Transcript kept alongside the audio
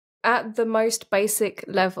at the most basic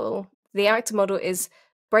level, the actor model is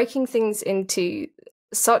breaking things into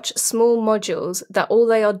such small modules that all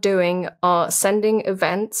they are doing are sending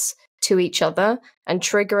events to each other and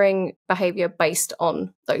triggering behavior based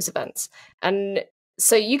on those events. And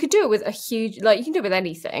so you could do it with a huge, like you can do it with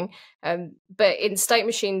anything, but in state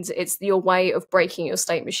machines, it's your way of breaking your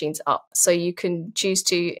state machines up. So you can choose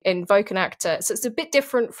to invoke an actor. So it's a bit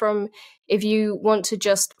different from if you want to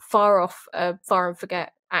just fire off a fire and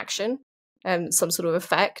forget action, some sort of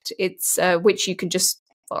effect, it's which you can just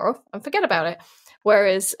fire off and forget about it.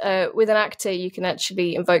 Whereas with an actor, you can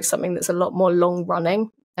actually invoke something that's a lot more long running,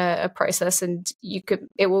 a process, and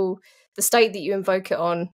the state that you invoke it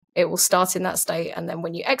on, it will start in that state, and then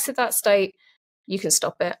when you exit that state, you can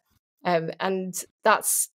stop it. And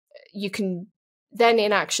that's, you can then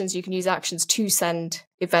in actions, you can use actions to send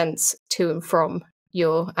events to and from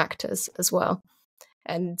your actors as well.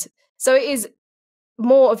 And so it is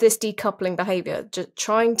more of this decoupling behavior, just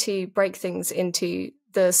trying to break things into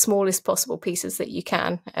the smallest possible pieces that you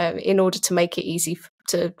can, in order to make it easy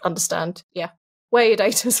to understand, where your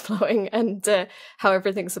data is flowing and how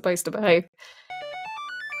everything's supposed to behave.